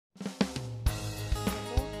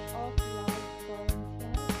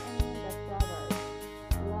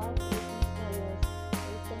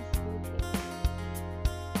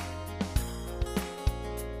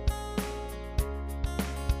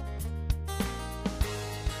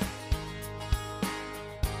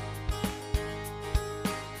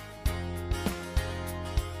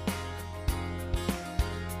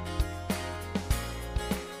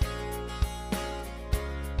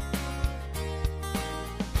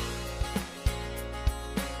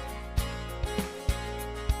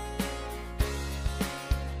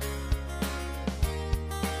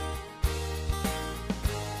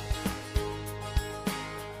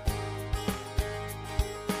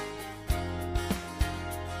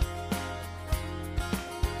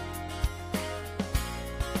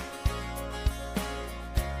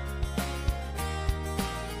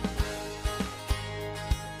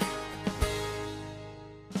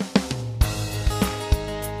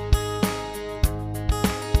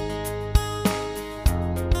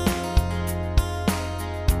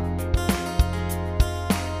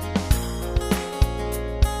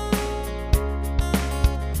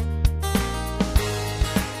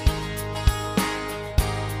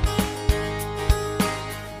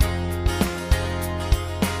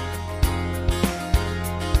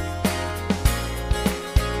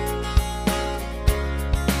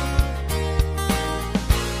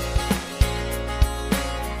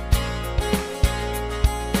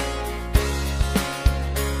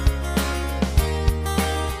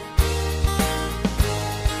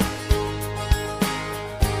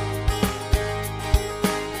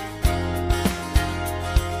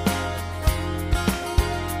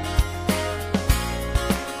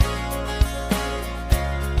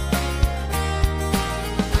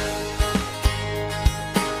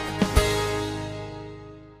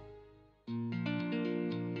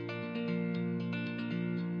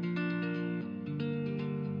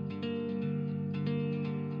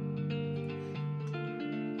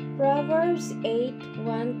Proverbs 8,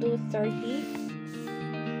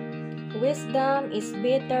 1-30. Wisdom is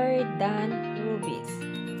better than rubies.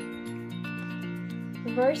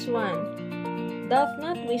 Verse 1. Doth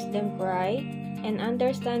not wisdom cry, and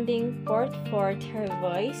understanding pour forth her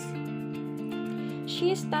voice?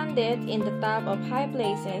 She standeth in the top of high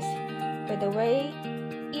places, by the way,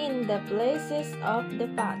 in the places of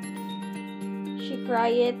the path. She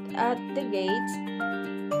crieth at the gates,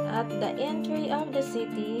 at the entry of the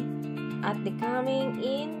city, at the coming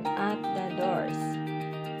in at the doors.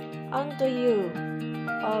 Unto you,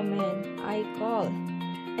 O men, I call,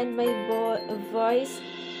 and my voice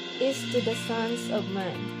is to the sons of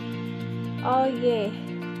men. O ye,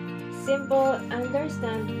 simple,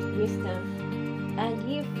 understand wisdom, and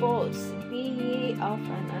ye fools, be ye of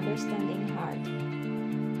an understanding heart.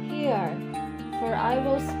 Hear, for I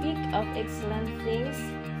will speak of excellent things,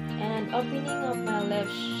 and opening of my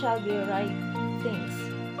lips shall be right things.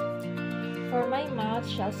 For my mouth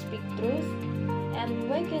shall speak truth, and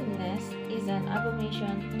wickedness is an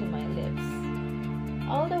abomination to my lips.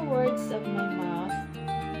 All the words of my mouth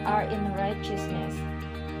are in righteousness.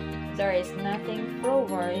 There is nothing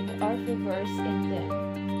froward or perverse in them.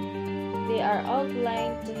 They are all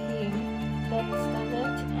blind to him that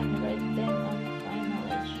standeth and write them on my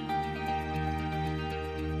knowledge.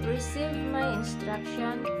 Receive my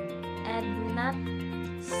instruction, and not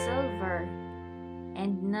silver,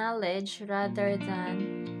 and knowledge rather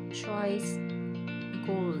than choice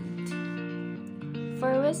gold.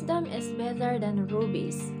 For wisdom is better than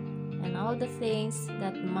rubies, and all the things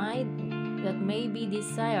that may be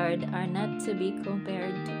desired are not to be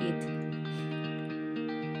compared to it.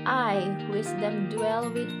 I, wisdom, dwell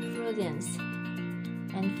with prudence,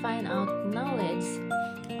 and find out knowledge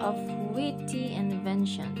of witty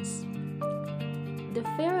inventions. The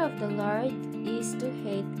fear of the Lord is to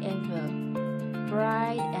hate evil,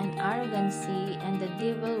 pride and arrogancy, and the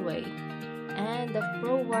devil way, and the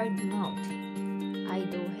froward mouth I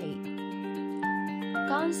do hate.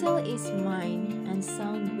 Counsel is mine, and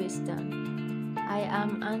sound wisdom. I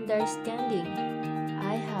am understanding,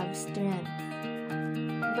 I have strength.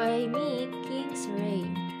 By me kings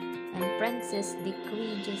reign, and princes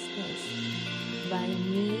decree justice. By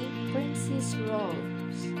me princes rule,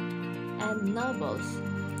 and nobles,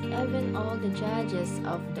 even all the judges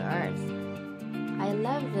of the earth. I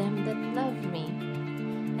love them that love me,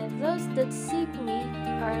 and those that seek me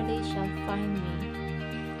early shall find me.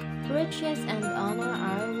 Riches and honor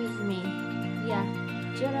are with me, yea,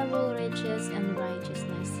 durable riches and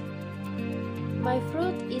righteousness. My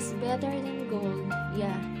fruit is better than gold,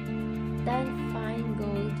 yea, than fine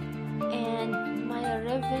gold, and my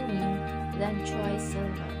revenue than choice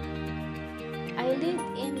silver. I lead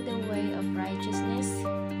in the way of righteousness,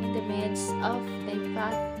 in the midst of the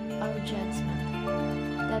path of judgment,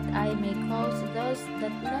 that I may cause those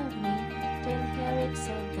that love me to inherit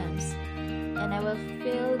substance, and I will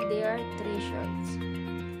fill their treasures.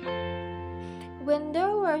 When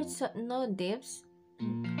there were no depths,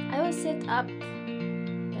 I will set up.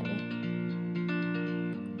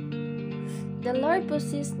 The Lord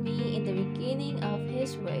possessed me in the beginning of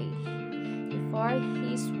his way, before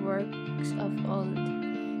his works of old.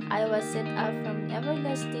 I was set up from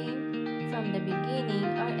everlasting, from the beginning,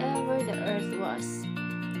 or ever the earth was.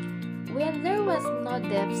 When there was no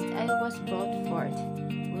depths, I was brought forth,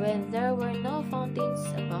 when there were no fountains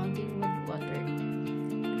abounding with water.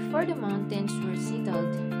 Before the mountains were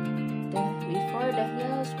settled, before the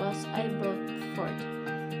hills was I brought forth,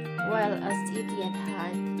 while as it yet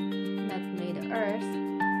had not made the earth,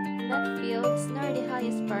 not fields, nor the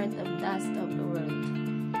highest part of dust of the world.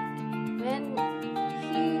 When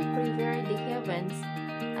he prepared the heavens,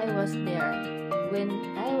 I was there. When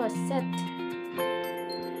I was set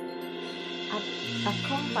up a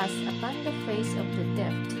compass upon the face of the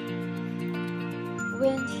depth.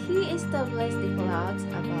 When he established the clouds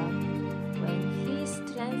above, when he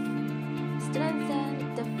strengthened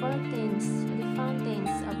the fountains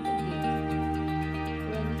of the deep,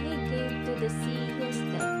 when he gave to the sea his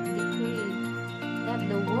decree, that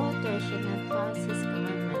the water should not pass his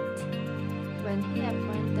commandment, when he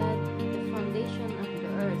appointed the foundation of the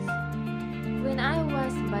earth, when I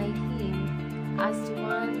was by him as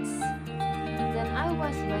once, then I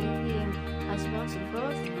was by him as once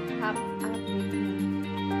brought up with him,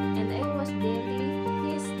 and I was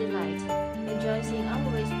daily his delight, rejoicing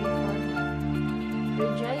always before him,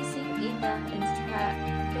 rejoicing in the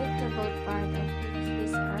inhabitable part of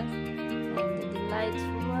his earth, and the delights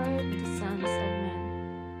were the sons of men.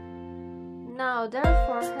 Now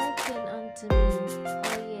therefore hearken unto me, O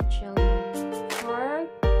ye children, for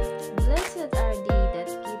blessed are they that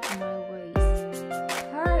keep my ways.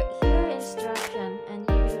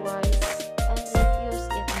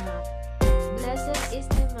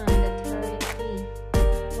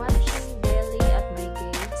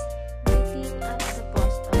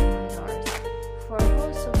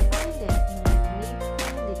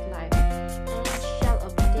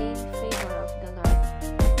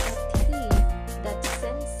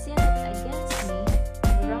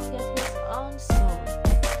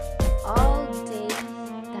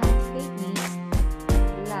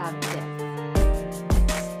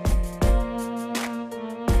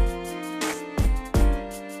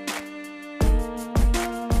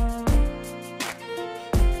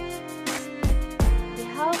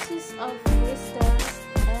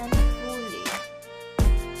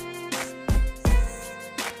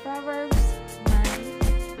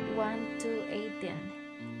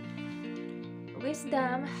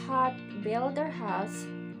 had built her house,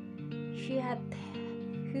 she had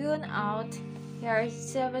hewn out her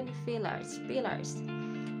 7 pillars.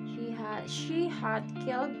 She had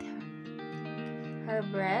killed her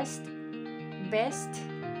best.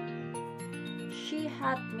 She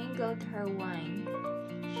had mingled her wine.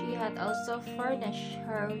 She had also furnished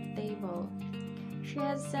her table. She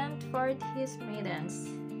had sent forth his maidens.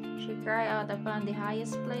 She cried out upon the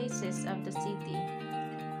highest places of the city.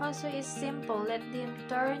 Whoso is simple, let him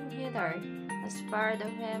turn hither. As part of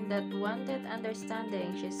him that wanted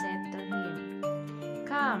understanding, she said to him,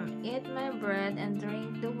 Come, eat my bread and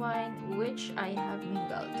drink the wine which I have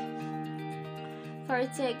mingled.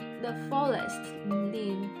 Forsake the fullest,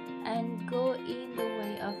 live, and go in the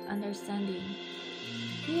way of understanding.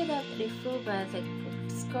 He that reproveth a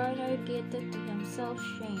scorner getteth to himself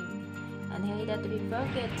shame, and he that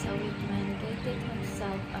rebuketh a weak man getteth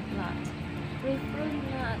himself a plot. Reprove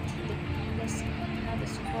not the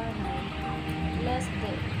scorner, lest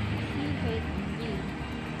he hate thee.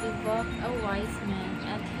 Rebuke a wise man,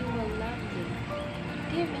 and he will love thee.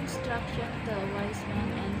 Give instruction to a wise man,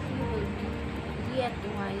 and he will be yet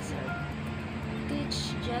wiser. Teach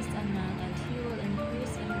just a man, and he will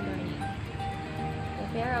increase in learning. The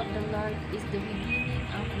fear of the Lord is the beginning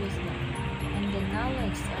of wisdom, and the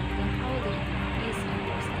knowledge of the Holy is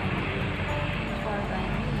understanding. For by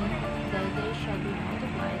me thy days shall be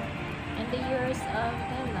multiplied, and the years of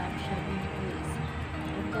thy life shall be increased.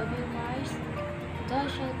 If thou be wise, thou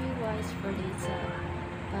shalt be wise for thyself,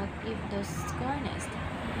 but if thou scornest,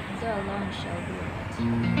 thou alone shalt be wise.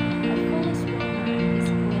 A foolish woman is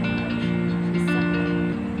foolish, she suffereth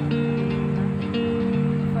and knoweth nothing,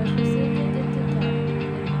 for she sitteth in the dark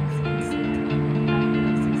and sitteth in high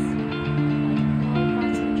places, and all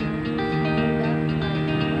passenger will not like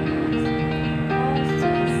others. Also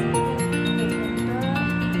is sitting with her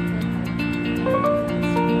thrown in the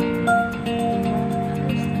earth, and the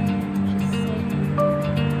understanding, she said to her,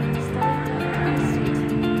 study to her seat,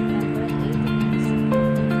 and when 18 is